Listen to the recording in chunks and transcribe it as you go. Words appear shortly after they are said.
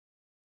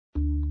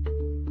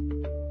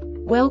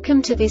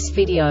Welcome to this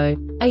video.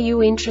 Are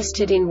you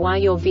interested in why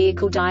your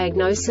vehicle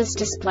diagnosis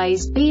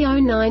displays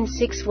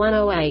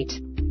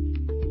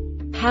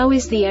B0961-08? How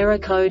is the error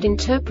code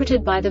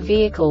interpreted by the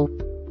vehicle?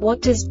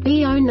 What does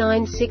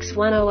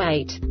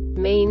B0961-08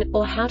 mean,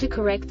 or how to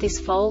correct this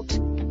fault?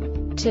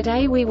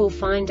 Today we will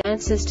find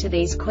answers to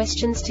these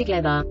questions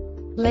together.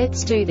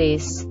 Let's do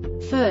this.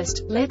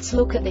 First, let's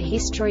look at the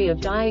history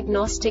of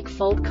diagnostic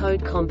fault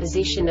code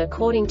composition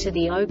according to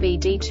the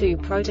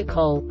OBD2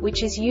 protocol,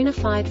 which is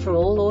unified for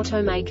all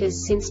automakers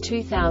since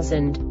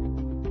 2000.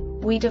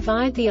 We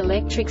divide the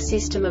electric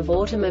system of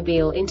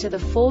automobile into the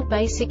four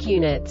basic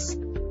units: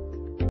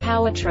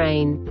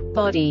 powertrain,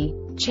 body,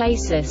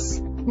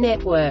 chassis,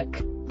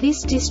 network.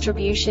 This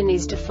distribution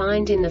is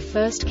defined in the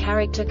first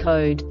character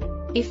code.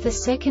 If the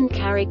second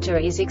character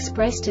is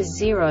expressed as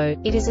 0,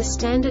 it is a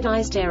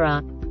standardized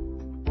error.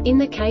 In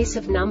the case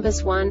of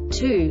numbers 1,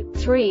 2,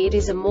 3, it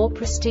is a more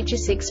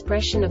prestigious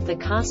expression of the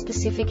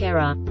car-specific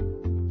error.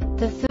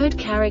 The third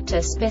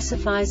character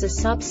specifies a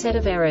subset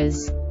of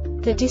errors.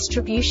 The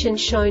distribution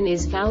shown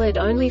is valid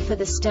only for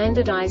the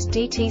standardized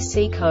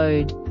DTC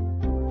code.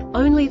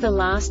 Only the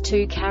last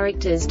two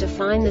characters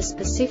define the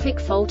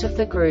specific fault of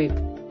the group.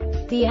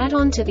 The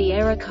add-on to the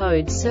error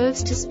code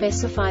serves to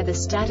specify the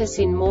status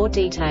in more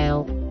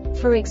detail.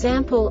 For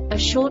example, a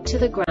short to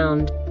the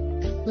ground.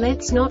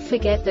 Let's not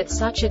forget that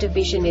such a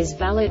division is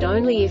valid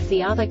only if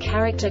the other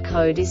character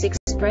code is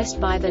expressed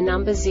by the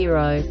number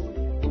 0.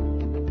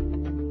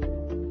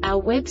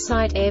 Our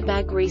website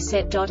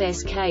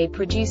airbagreset.sk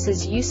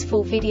produces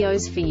useful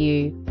videos for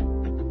you.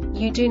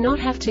 You do not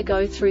have to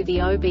go through the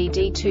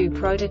OBD2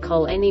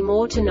 protocol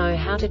anymore to know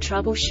how to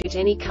troubleshoot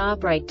any car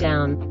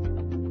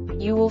breakdown.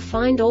 You will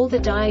find all the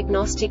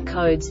diagnostic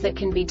codes that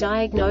can be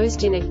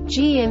diagnosed in a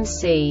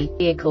GMC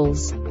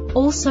vehicles.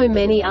 Also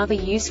many other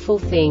useful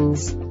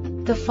things.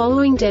 The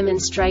following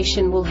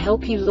demonstration will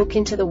help you look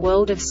into the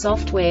world of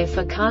software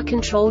for car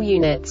control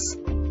units.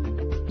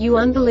 You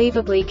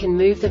unbelievably can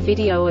move the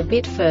video a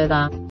bit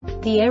further.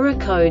 The error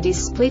code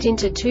is split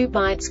into 2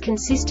 bytes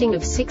consisting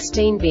of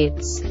 16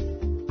 bits.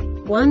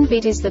 1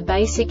 bit is the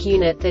basic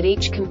unit that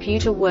each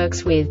computer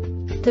works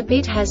with. The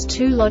bit has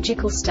 2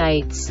 logical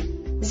states: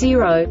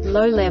 0,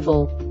 low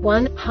level,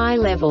 1, high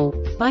level.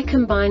 By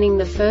combining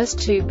the first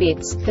 2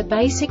 bits, the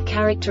basic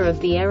character of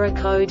the error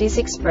code is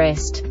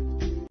expressed.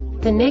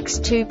 The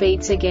next 2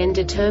 beats again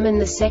determine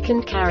the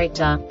second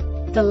character.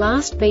 The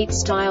last beat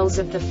styles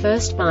of the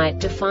first byte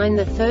define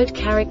the third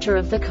character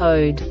of the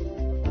code.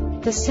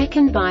 The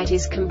second byte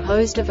is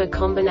composed of a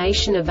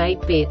combination of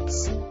 8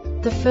 bits.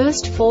 The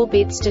first 4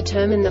 bits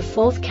determine the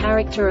fourth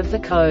character of the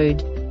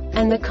code.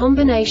 And the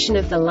combination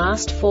of the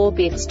last 4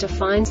 bits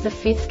defines the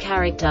fifth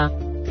character.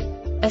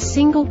 A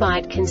single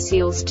byte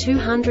conceals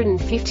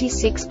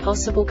 256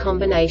 possible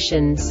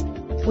combinations.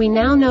 We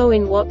now know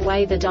in what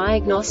way the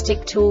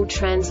diagnostic tool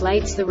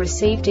translates the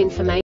received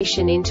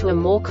information into a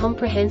more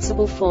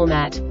comprehensible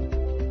format.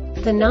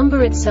 The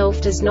number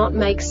itself does not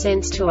make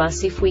sense to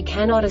us if we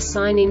cannot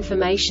assign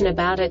information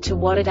about it to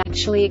what it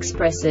actually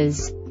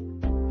expresses.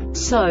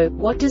 So,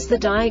 what does the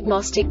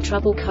diagnostic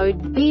trouble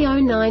code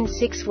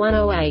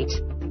B0961-08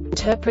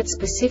 interpret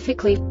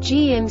specifically for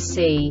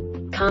GMC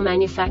car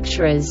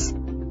manufacturers?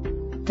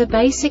 The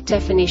basic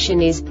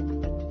definition is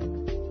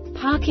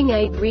parking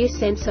aid rear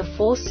sensor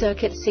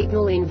 4-circuit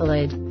signal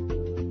invalid.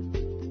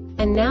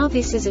 And now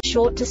this is a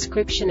short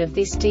description of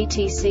this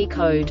DTC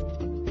code.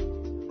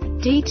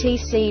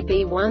 DTC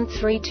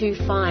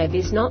B1325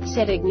 is not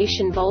set.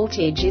 Ignition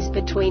voltage is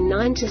between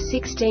 9 to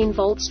 16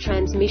 volts.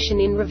 Transmission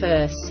in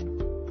reverse.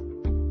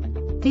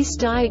 This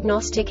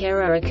diagnostic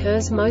error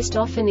occurs most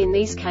often in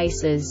these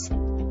cases: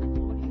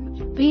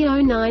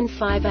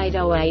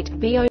 B095808,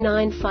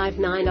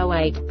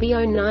 B095908,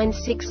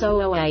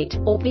 B096008,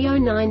 or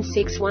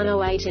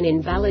B096108. An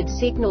invalid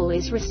signal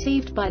is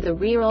received by the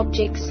rear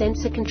object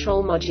sensor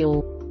control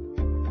module.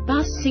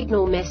 Bus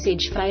signal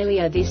message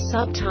failure. This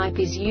subtype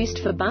is used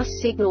for bus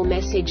signal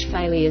message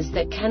failures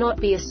that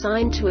cannot be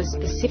assigned to a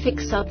specific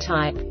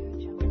subtype.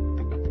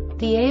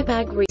 The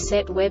Airbag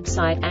Reset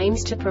website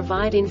aims to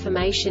provide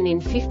information in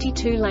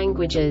 52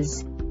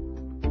 languages.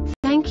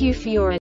 Thank you for your